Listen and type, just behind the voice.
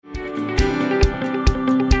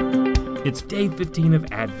It's day 15 of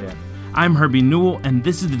Advent. I'm Herbie Newell, and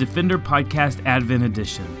this is the Defender Podcast Advent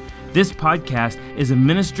Edition. This podcast is a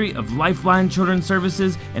ministry of Lifeline Children's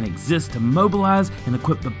Services and exists to mobilize and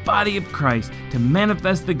equip the body of Christ to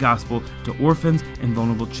manifest the gospel to orphans and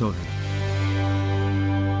vulnerable children.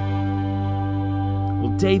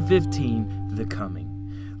 Well, day 15, the coming.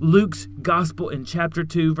 Luke's Gospel in chapter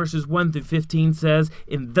 2, verses 1 through 15 says,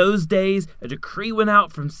 "In those days, a decree went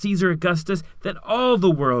out from Caesar Augustus that all the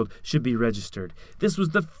world should be registered. This was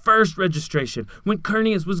the first registration when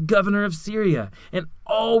Quirinius was governor of Syria, and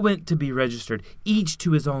all went to be registered, each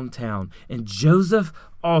to his own town. And Joseph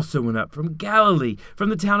also went up from Galilee, from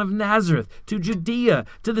the town of Nazareth, to Judea,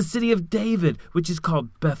 to the city of David, which is called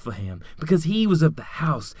Bethlehem, because he was of the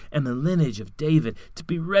house and the lineage of David, to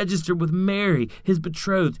be registered with Mary, his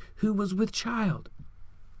betrothed, who was with child."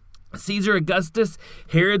 Caesar Augustus,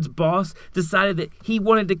 Herod's boss, decided that he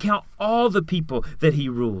wanted to count all the people that he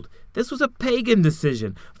ruled. This was a pagan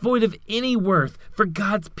decision, void of any worth for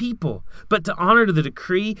God's people. But to honor the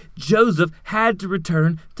decree, Joseph had to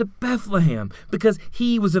return to Bethlehem because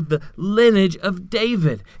he was of the lineage of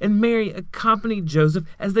David. And Mary accompanied Joseph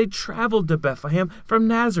as they traveled to Bethlehem from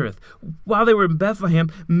Nazareth. While they were in Bethlehem,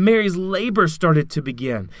 Mary's labor started to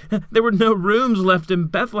begin. There were no rooms left in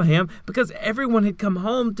Bethlehem because everyone had come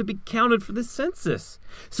home to be counted for the census.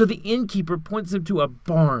 So the innkeeper points them to a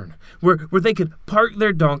barn where they could park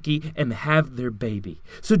their donkey and have their baby.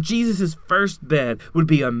 So Jesus' first bed would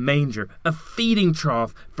be a manger, a feeding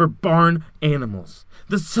trough for barn animals.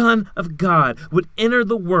 The Son of God would enter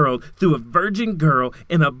the world through a virgin girl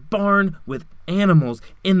in a barn with animals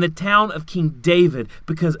in the town of King David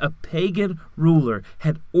because a pagan ruler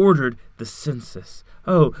had ordered the census.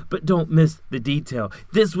 Oh, but don't miss the detail.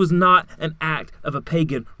 This was not an act of a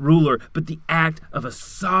pagan ruler, but the act of a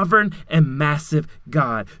sovereign and massive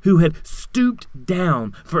God who had stooped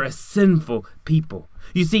down for a sinful people.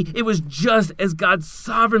 You see, it was just as God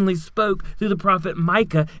sovereignly spoke through the prophet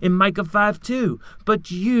Micah in Micah 5:2. "But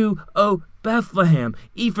you, O Bethlehem,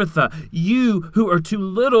 Ephrathah, you who are too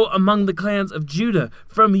little among the clans of Judah,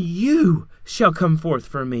 from you shall come forth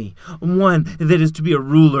for me one that is to be a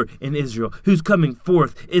ruler in Israel, whose coming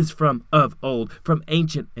forth is from of old, from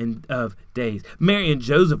ancient and of days." Mary and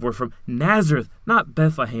Joseph were from Nazareth, not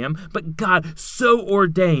Bethlehem, but God so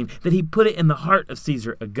ordained that he put it in the heart of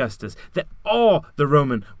Caesar Augustus that all the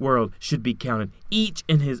Roman world should be counted, each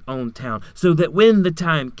in his own town, so that when the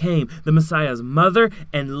time came, the Messiah's mother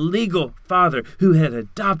and legal father who had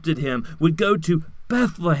adopted him would go to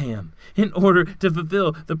Bethlehem in order to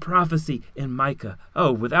fulfill the prophecy in Micah.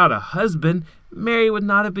 Oh, without a husband, Mary would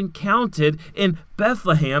not have been counted in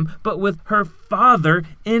Bethlehem, but with her father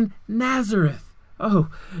in Nazareth. Oh,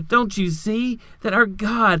 don't you see that our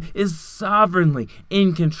God is sovereignly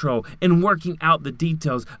in control and working out the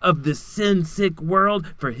details of this sin-sick world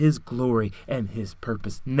for his glory and his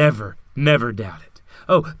purpose? Never, never doubt it.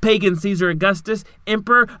 Oh, pagan Caesar Augustus,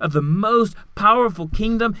 emperor of the most powerful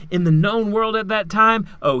kingdom in the known world at that time,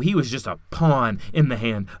 oh, he was just a pawn in the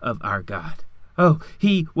hand of our God. Oh,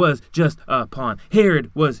 he was just a pawn. Herod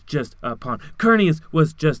was just a pawn. Quirinius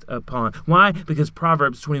was just a pawn. Why? Because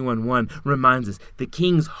Proverbs 21:1 reminds us the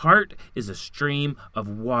king's heart is a stream of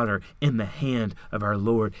water in the hand of our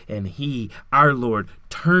Lord, and he, our Lord,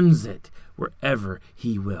 turns it wherever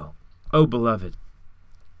he will. Oh, beloved,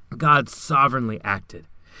 God sovereignly acted.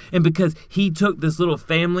 And because he took this little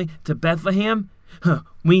family to Bethlehem,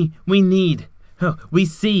 we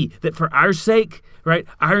see that for our sake, right,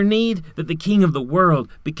 our need, that the King of the world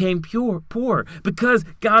became poor. Because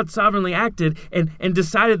God sovereignly acted and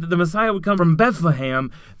decided that the Messiah would come from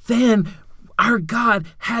Bethlehem, then our God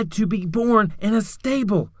had to be born in a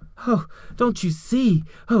stable. Oh, don't you see?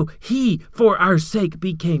 Oh, he, for our sake,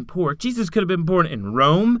 became poor. Jesus could have been born in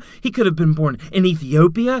Rome. He could have been born in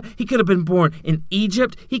Ethiopia. He could have been born in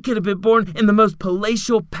Egypt. He could have been born in the most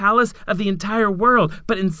palatial palace of the entire world.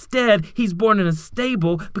 But instead, he's born in a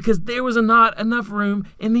stable because there was not enough room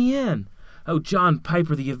in the inn. Oh, John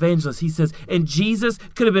Piper, the evangelist, he says, and Jesus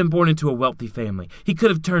could have been born into a wealthy family. He could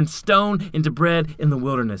have turned stone into bread in the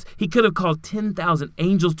wilderness. He could have called 10,000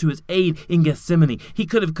 angels to his aid in Gethsemane. He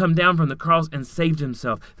could have come down from the cross and saved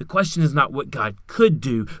himself. The question is not what God could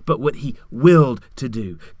do, but what he willed to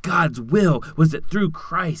do. God's will was that through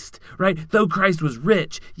Christ, right, though Christ was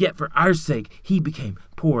rich, yet for our sake, he became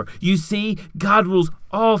poor. You see, God rules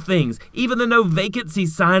all things, even the no vacancy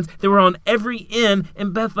signs that were on every inn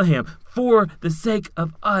in Bethlehem. for the sake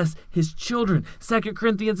of us, his children. 2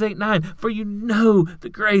 Corinthians 8:9, for you know the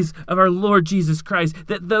grace of our Lord Jesus Christ,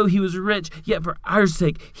 that though he was rich, yet for our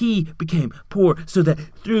sake he became poor, so that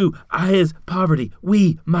through his poverty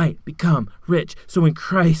we might become rich. So when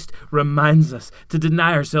Christ reminds us to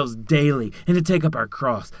deny ourselves daily and to take up our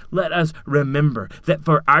cross, let us remember that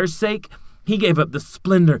for our sake he gave up the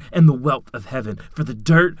splendor and the wealth of heaven for the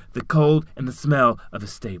dirt, the cold, and the smell of a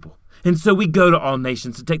stable. And so we go to all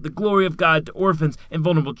nations to take the glory of God to orphans and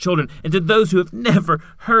vulnerable children, and to those who have never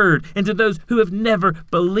heard, and to those who have never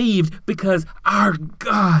believed, because our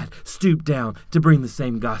God stooped down to bring the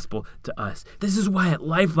same gospel to us. This is why at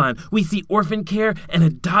Lifeline we see orphan care and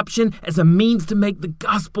adoption as a means to make the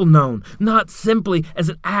gospel known, not simply as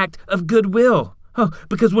an act of goodwill.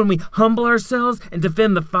 Because when we humble ourselves and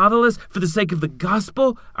defend the fatherless for the sake of the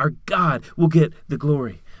gospel, our God will get the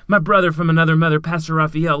glory. My brother from another mother, Pastor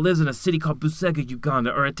Raphael, lives in a city called Busega,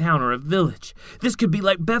 Uganda, or a town or a village. This could be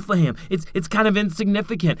like Bethlehem. It's kind of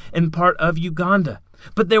insignificant and part of Uganda.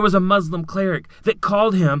 But there was a Muslim cleric that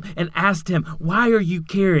called him and asked him, why are you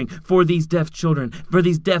caring for these deaf children, for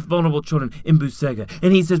these deaf, vulnerable children in Busega?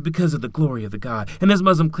 And he says, because of the glory of the God. And this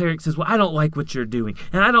Muslim cleric says, well, I don't like what you're doing.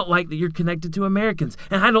 And I don't like that you're connected to Americans.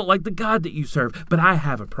 And I don't like the God that you serve. But I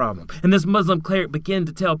have a problem. And this Muslim cleric began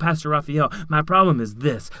to tell Pastor Raphael, my problem is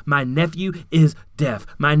this. My nephew is deaf.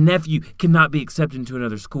 My nephew cannot be accepted into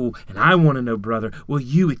another school. And I want to know, brother, will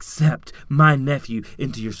you accept my nephew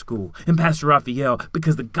into your school? And Pastor Raphael,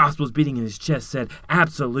 because the gospel is beating in his chest, said,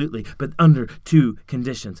 absolutely, but under two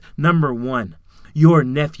conditions. Number one, your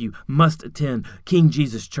nephew must attend King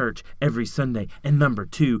Jesus Church every Sunday. And number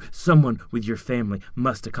two, someone with your family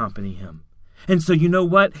must accompany him. And so you know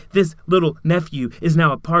what? This little nephew is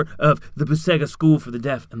now a part of the Busega School for the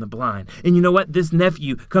Deaf and the Blind. And you know what? This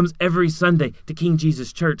nephew comes every Sunday to King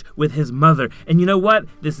Jesus Church with his mother. And you know what?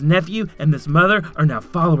 This nephew and this mother are now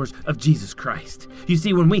followers of Jesus Christ. You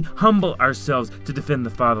see, when we humble ourselves to defend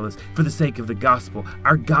the fatherless for the sake of the gospel,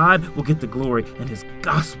 our God will get the glory and his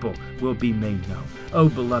gospel will be made known. Oh,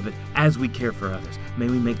 beloved, as we care for others, may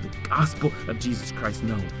we make the gospel of Jesus Christ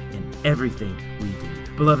known in everything we do.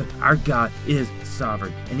 Beloved, our God is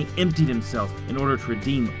sovereign, and he emptied himself in order to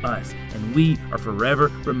redeem us, and we are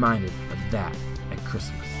forever reminded of that at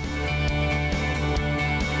Christmas.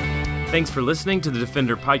 Thanks for listening to the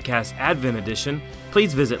Defender Podcast Advent Edition.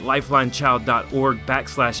 Please visit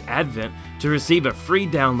lifelinechild.org/Advent to receive a free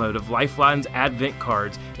download of Lifeline's Advent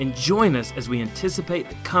cards and join us as we anticipate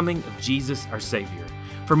the coming of Jesus, our Savior.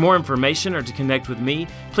 For more information or to connect with me,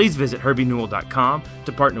 please visit herbienewell.com.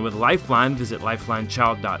 To partner with Lifeline, visit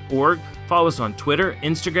lifelinechild.org. Follow us on Twitter,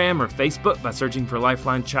 Instagram, or Facebook by searching for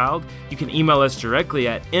Lifeline Child. You can email us directly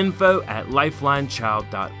at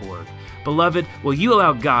info@lifelinechild.org. Beloved, will you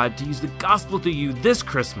allow God to use the gospel through you this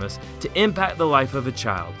Christmas to impact the life of a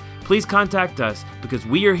child? Please contact us because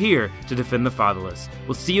we are here to defend the fatherless.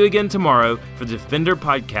 We'll see you again tomorrow for the Defender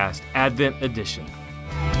Podcast Advent Edition.